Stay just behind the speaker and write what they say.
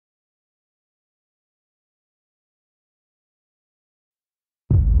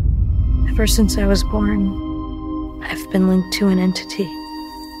Ever since I was born, I've been linked to an entity.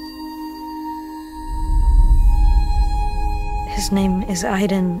 His name is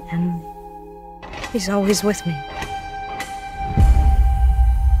Aiden, and he's always with me.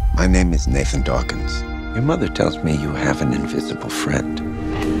 My name is Nathan Dawkins. Your mother tells me you have an invisible friend.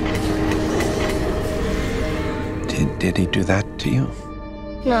 Did he do that to you?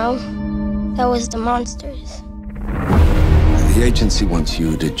 No, that was the monsters. The agency wants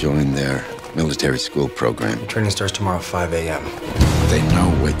you to join their military school program. The training starts tomorrow at 5 a.m. They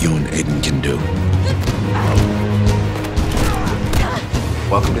know what you and Aiden can do.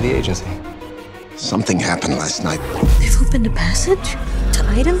 Welcome to the agency. Something happened last night. They've opened a passage to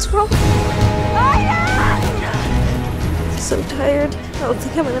Aiden's world? Aiden! I'm so tired. I don't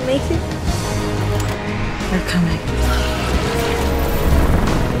think I'm gonna make it. They're coming.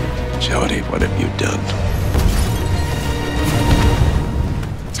 Jodie, what have you done?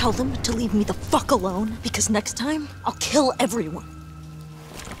 Tell them to leave me the fuck alone, because next time, I'll kill everyone.